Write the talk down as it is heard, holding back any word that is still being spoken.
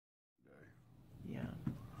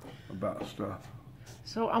about stuff.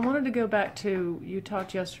 So I wanted to go back to, you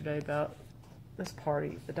talked yesterday about this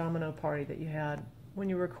party, the Domino party that you had when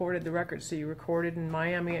you recorded the record. So you recorded in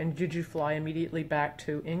Miami, and did you fly immediately back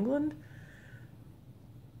to England?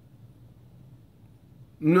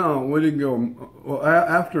 No, we didn't go. Well,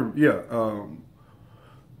 after, yeah.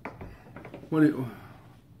 What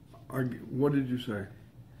did you say?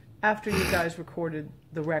 After you guys recorded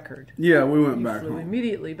the record. Yeah, we went you back flew home.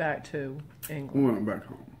 Immediately back to England. We went back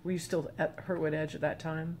home. Were you still at Hurtwood Edge at that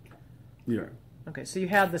time? Yeah. Okay, so you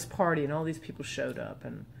had this party, and all these people showed up,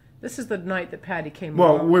 and this is the night that Patty came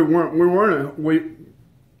Well, along. we weren't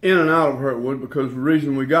in and out of Hurtwood, because the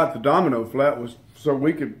reason we got the Domino flat was so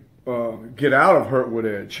we could get out of Hurtwood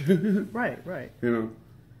Edge. Right. You know,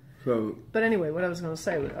 so. But anyway, what I was going to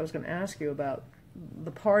say, I was going to ask you about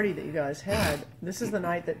the party that you guys had. This is the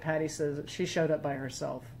night that Patty says that she showed up by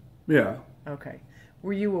herself. Yeah. Okay.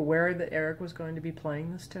 Were you aware that Eric was going to be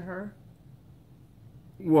playing this to her?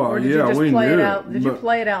 Well, or did yeah, you just we play knew it out? Did you but-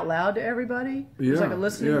 play it out loud to everybody? Yeah, It was like a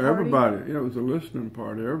listening party? everybody. Yeah, it was a listening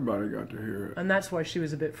party. Everybody got to hear it. And that's why she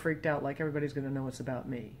was a bit freaked out, like everybody's going to know it's about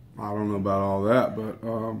me. I don't know about all that, but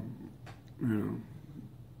you know,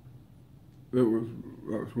 that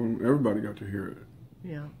was when everybody got to hear it.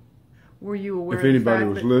 Yeah. Were you aware If anybody of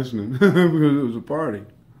was the fact listening, because it was a party.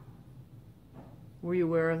 Were you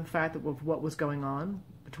aware of the fact of what was going on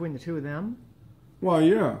between the two of them? Well,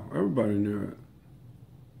 yeah, everybody knew it.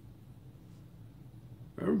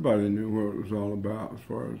 Everybody knew what it was all about as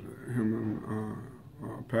far as him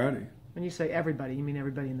and Patty. When you say everybody, you mean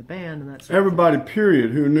everybody in the band and that sort Everybody,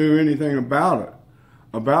 period, who knew anything about it,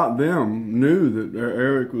 about them, knew that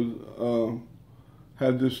Eric was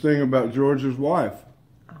had this thing about George's wife.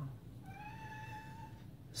 Oh.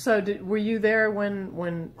 So were you there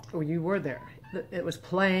when or you were there? It was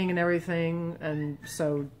playing and everything, and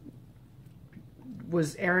so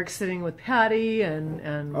was Eric sitting with Patty and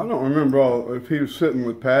I don't remember if he was sitting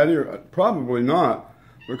with Patty, or probably not,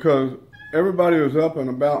 because everybody was up and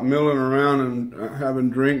about milling around and having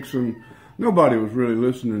drinks, and nobody was really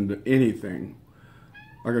listening to anything.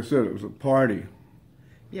 Like I said, it was a party.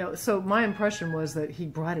 Yeah, so my impression was that he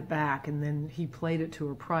brought it back and then he played it to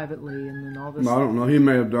her privately, and then all this. No, I don't know. He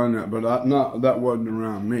may have done that, but that wasn't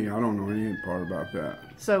around me. I don't know any part about that.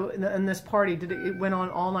 So, in this party, it went on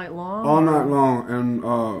all night long? All night long, and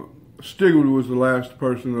Stigwood was the last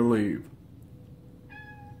person to leave.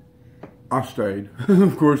 I stayed.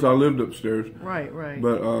 Of course, I lived upstairs. Right.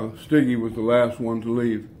 But Stiggy was the last one to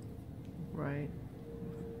leave. Right.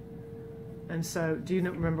 And so, do you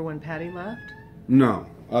remember when Patty left? No,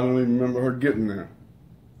 I don't even remember her getting there.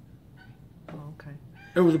 Oh, okay.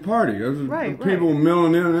 It was a party. It was people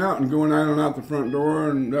milling in and out and going in and out the front door,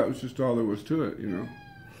 and that was just all there was to it, you know.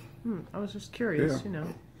 I was just curious, Yeah. you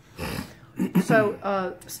know. So,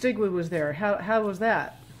 Stigwood was there. How was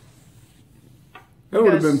that? It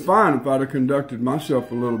would have been fine if I'd have conducted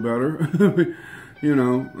myself a little better. You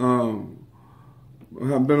know,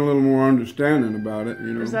 I've been a little more understanding about it,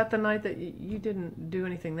 you know. Was that the night that you didn't do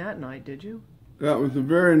anything that night, did you? That was the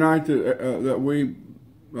very night that we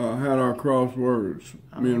had our crosswords,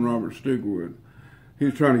 me and Robert Stigwood. He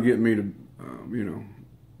was trying to get me to, you know,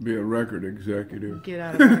 be a record executive. Get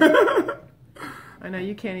out of here. I know,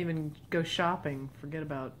 you can't even go shopping. Forget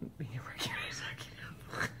about being a record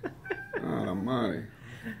executive. Almighty.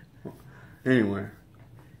 Anyway.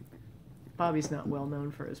 Bobby's not well known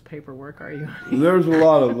for his paperwork, are you? There's a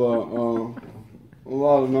lot of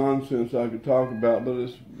nonsense I could talk about, but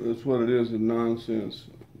it's what it is, nonsense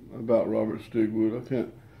about Robert Stigwood. I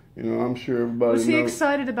can't, you know, I'm sure everybody Was he knows.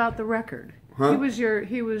 excited about the record? Huh? He was your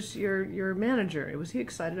manager. Was he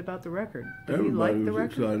excited about the record? Did Everybody he like the was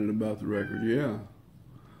record? excited about the record, yeah.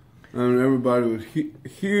 And everybody was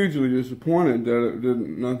hugely disappointed that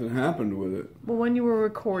nothing happened with it. Well, when you were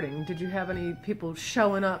recording, did you have any people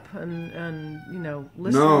showing up and you know,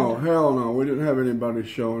 listening? No, hell no. We didn't have anybody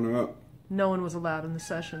showing up. No one was allowed in the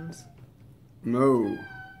sessions. No.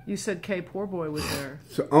 You said Kay Poorboy was there.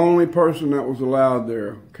 It's the only person that was allowed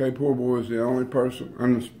there. Kay Poorboy was the only person,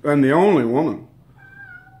 and the only woman.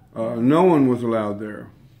 No one was allowed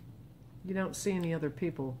there. You don't see any other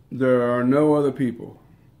people. There are no other people.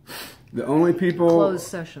 The only people Closed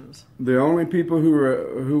sessions. The only people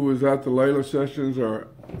who was at the Layla sessions are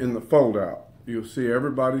in the fold out. You'll see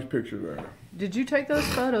everybody's picture there. Did you take those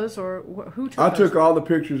photos, or who took I those? took all the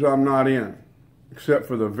pictures I'm not in, except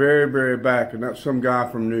for the very, very back, and that's some guy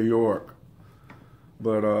from New York.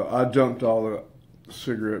 But I dumped all the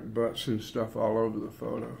cigarette butts and stuff all over the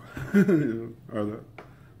photo, or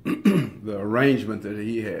the arrangement that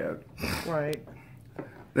he had. Right.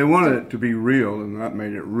 They wanted it to be real, and that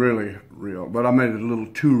made it really real. But I made it a little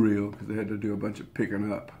too real because they had to do a bunch of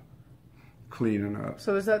picking up, cleaning up.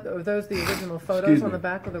 So are those the original photos on the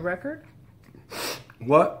back of the record?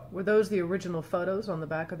 What? Were those the original photos on the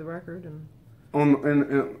back of the record? And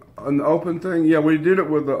on the open thing, yeah, we did it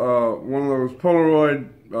with one of those Polaroid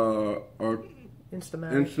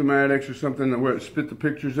Instamatics or something where it spit the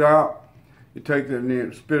pictures out. You take that and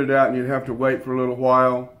you spit it out, and you'd have to wait for a little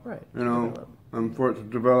while, right? You know, for it to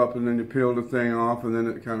develop, and then you peel the thing off, and then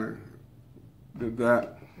it kind of did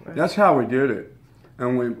that. Right. That's how we did it,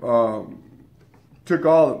 and we took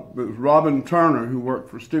all. It was Robin Turner, who worked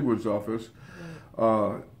for Stigwood's office.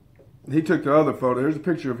 Right. He took the other photo. There's a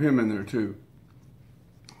picture of him in there too.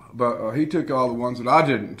 But he took all the ones that I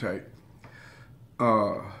didn't take.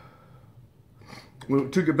 We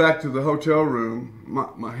took it back to the hotel room.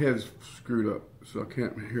 My head's screwed up, so I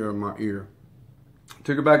can't hear in my ear.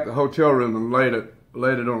 Took it back to the hotel room and laid it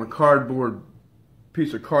on a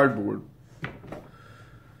piece of cardboard,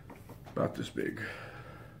 about this big,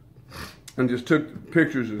 and just took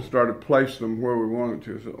pictures and started placing them where we wanted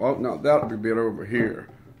to. So, oh, now that would be better over here.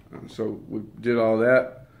 So we did all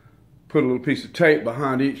that, put a little piece of tape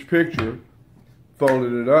behind each picture,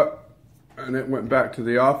 folded it up, and it went back to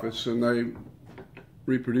the office, and they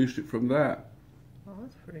reproduced it from that. Oh,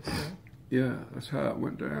 that's pretty cool. Yeah, that's how it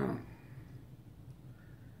went down.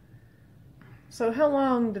 So how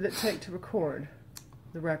long did it take to record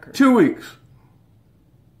the record? 2 weeks.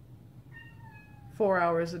 4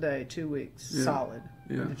 hours a day, 2 weeks, yeah. Solid.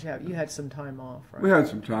 Yeah. You had some time off, right? We had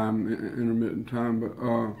some time, intermittent time, but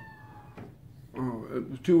it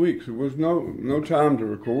was 2 weeks. It was no time to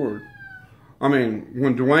record. I mean,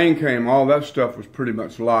 when Dwayne came, all that stuff was pretty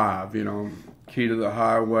much live, you know. Key to the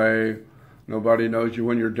Highway, Nobody Knows You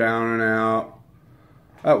When You're Down and Out.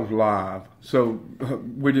 That was live. So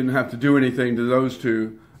we didn't have to do anything to those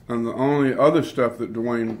two. And the only other stuff that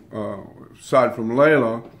Dwayne, aside from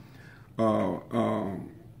Layla, was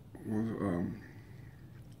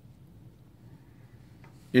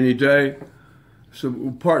Any Day.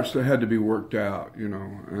 So parts that had to be worked out, you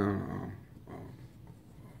know.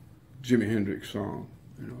 Jimi Hendrix song,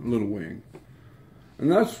 you know, Little Wing.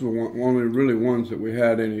 And that's the only really ones that we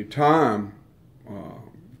had any time.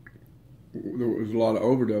 There was a lot of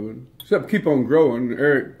overdubbing. Except Keep On Growing.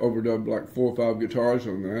 Eric overdubbed like 4 or 5 guitars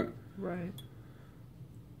on that. Right.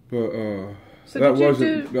 But so that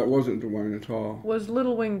wasn't Dwayne at all. Was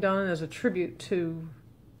Little Wing done as a tribute to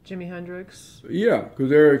Jimi Hendrix? Yeah,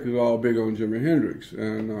 because Eric is all big on Jimi Hendrix,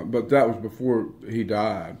 and but that was before he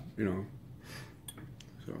died, you know.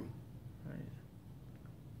 So.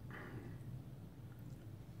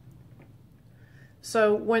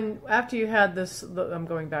 So after you had this, I'm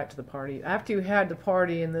going back to the party. After you had the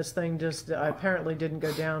party and this thing just apparently didn't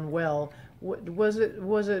go down well, was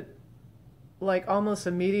it like almost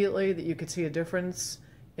immediately that you could see a difference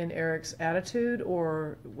in Eric's attitude,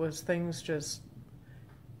 or was things just,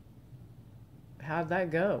 how'd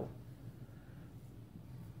that go?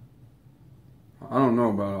 I don't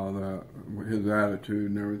know about all that, his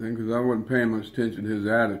attitude and everything, because I wasn't paying much attention to his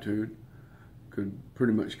attitude. Could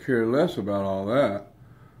pretty much care less about all that.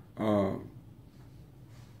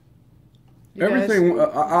 Everything.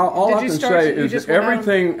 All I can say is that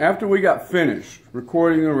everything after we got finished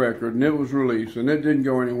recording the record and it was released and it didn't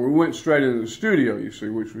go anywhere. We went straight into the studio, you see,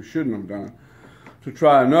 which we shouldn't have done, to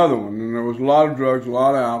try another one. And there was a lot of drugs, a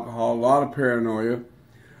lot of alcohol, a lot of paranoia.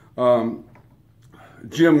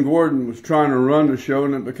 Jim Gordon was trying to run the show,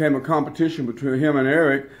 and it became a competition between him and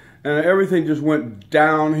Eric. And everything just went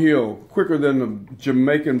downhill quicker than the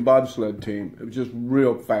Jamaican bobsled team. It was just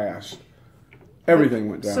real fast.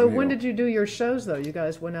 Everything went downhill. So when did you do your shows, though? You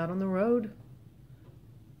guys went out on the road?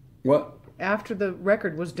 What? After the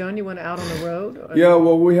record was done, you went out on the road? Yeah,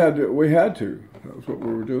 well, we had to. That was what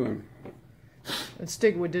we were doing. And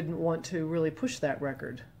Stigwood didn't want to really push that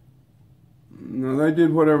record. No, they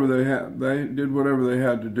did whatever they had. They did whatever they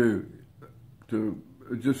had to do.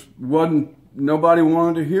 It just wasn't. Nobody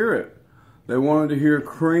wanted to hear it. They wanted to hear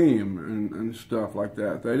Cream and stuff like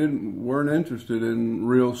that. They weren't interested in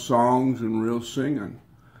real songs and real singing,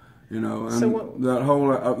 you know. And so that whole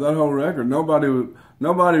record, nobody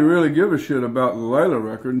really gave a shit about the Layla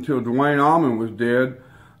record until Dwayne Allman was dead,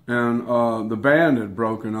 and the band had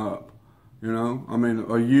broken up. You know, I mean,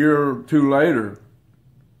 a year or two later,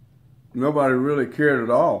 nobody really cared at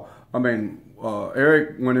all. I mean,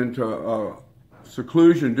 Eric went into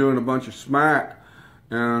seclusion doing a bunch of smack,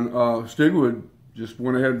 and Stigwood just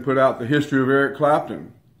went ahead and put out the history of Eric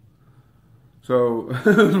Clapton. So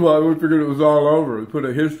that's why we figured it was all over. We put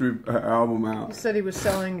a history album out. You said he was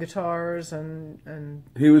selling guitars and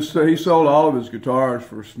He sold all of his guitars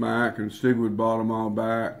for smack, and Stigwood bought them all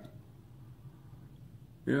back.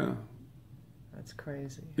 Yeah. That's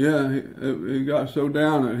crazy. Yeah, he got so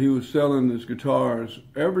down that he was selling his guitars,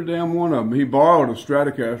 every damn one of them. He borrowed a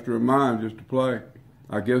Stratocaster of mine just to play.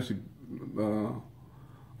 I guess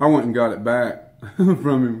I went and got it back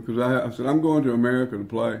from him because I said, I'm going to America to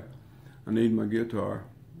play. I need my guitar.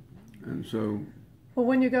 And so... Well,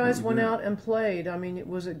 when you guys went out and played, I mean, it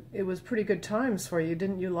was pretty good times for you.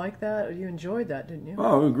 Didn't you like that? You enjoyed that, didn't you?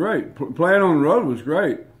 Oh, it was great. Playing on the road was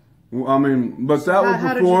great. I mean, but that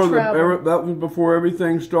was before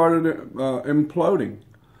everything started imploding.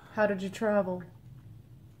 How did you travel?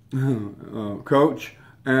 Coach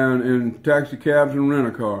and in taxi cabs and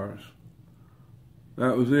rent-a-cars.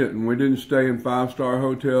 That was it. And we didn't stay in 5-star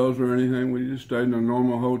hotels or anything. We just stayed in a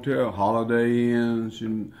normal hotel, Holiday Inns,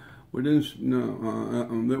 and we didn't.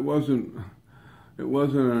 No, it wasn't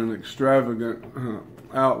an extravagant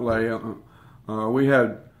outlay. We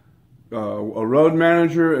had a road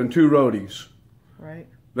manager and 2 roadies. Right.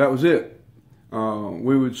 That was it.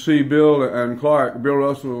 We would see Bill and Clark, Bill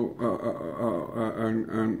Russell,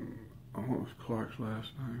 and what was Clark's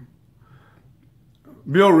last name?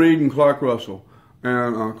 Bill Reed and Clark Russell.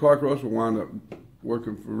 And Clark Russell wound up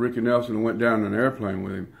working for Ricky Nelson and went down in an airplane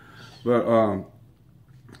with him. But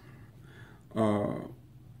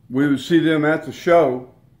we would see them at the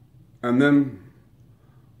show, and then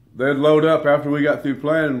they'd load up after we got through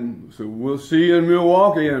playing. So we'll see you in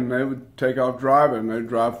Milwaukee, and they would take off driving. They'd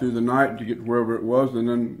drive through the night to get to wherever it was, and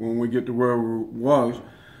then when we get to wherever it was,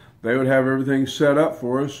 they would have everything set up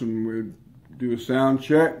for us, and we'd do a sound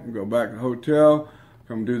check, and go back to the hotel,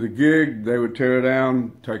 come do the gig. They would tear it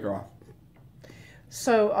down, take off.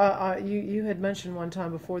 So you had mentioned one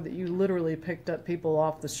time before that you literally picked up people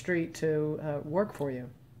off the street to work for you.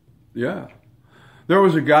 Yeah. There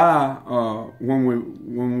was a guy when we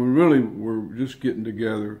really were just getting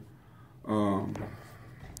together. There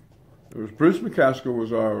was Bruce McCaskill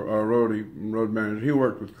was our road manager. He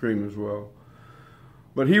worked with Cream as well,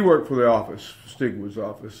 but he worked for the office, Stigwood's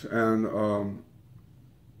office, and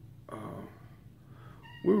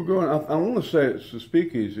we were going. I want to say it's the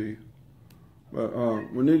Speakeasy, but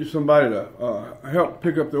we needed somebody to help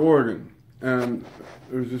pick up the organ, and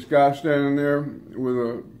there was this guy standing there with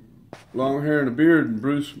a long hair and a beard, and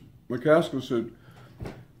Bruce McCaskill said,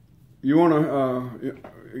 "You want to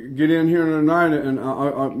get in here tonight, and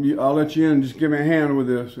I'll let you in. Just give me a hand with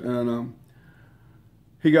this." And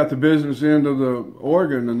he got the business end of the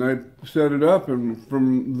organ, and they set it up. And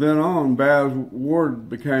from then on, Baz Ward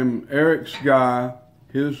became Eric's guy.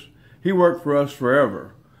 He worked for us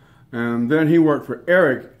forever, and then he worked for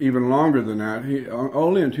Eric even longer than that. He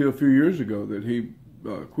only until a few years ago that he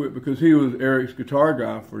quit, because he was Eric's guitar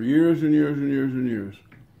guy for years and years and years and years.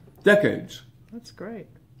 Decades. That's great.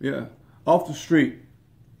 Yeah. Off the street.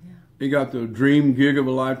 Yeah. He got the dream gig of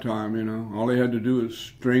a lifetime, you know. All he had to do is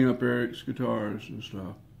string up Eric's guitars and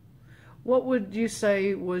stuff. What would you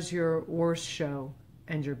say was your worst show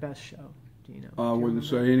and your best show? Do you know? I wouldn't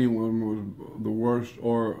say anyone was the worst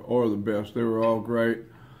or the best. They were all great.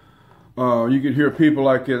 You could hear people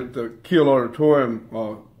like at the Kiel Auditorium,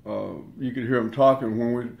 you could hear them talking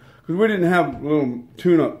because we didn't have little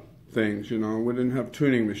tune-up things, you know. We didn't have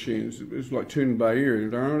tuning machines. It was like tuning by ear.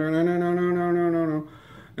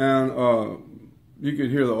 And you could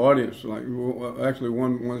hear the audience, like, actually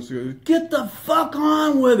one said, "Get the fuck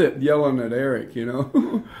on with it," yelling at Eric, you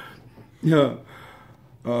know. Yeah.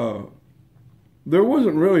 There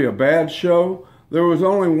wasn't really a bad show. There was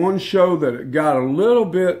only one show that it got a little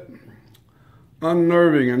bit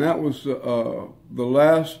unnerving, and that was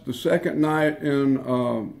the second night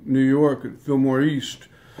in New York at Fillmore East.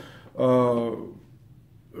 Eric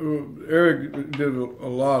did a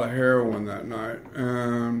lot of heroin that night,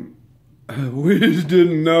 and we just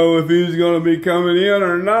didn't know if he was going to be coming in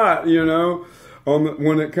or not, you know.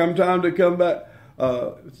 When it come time to come back,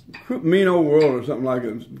 mean old world or something like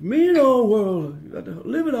it. Mean old world, you got to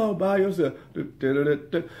live it all by yourself. And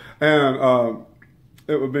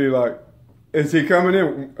it would be like, is he coming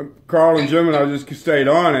in? Carl and Jim and I just stayed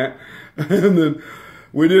on it, and then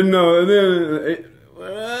we didn't know. And then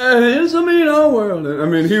it's a mean old world. I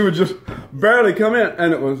mean, he would just barely come in,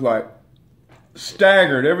 and it was like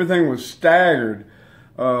staggered. Everything was staggered.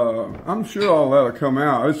 I'm sure all that'll come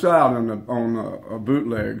out. It's out on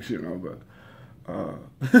bootlegs, you know, but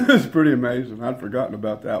it's pretty amazing. I'd forgotten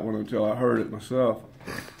about that one until I heard it myself.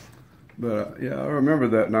 But yeah, I remember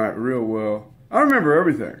that night real well. I remember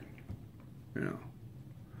everything, you know.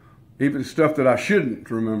 Even stuff that I shouldn't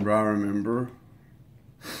remember, I remember.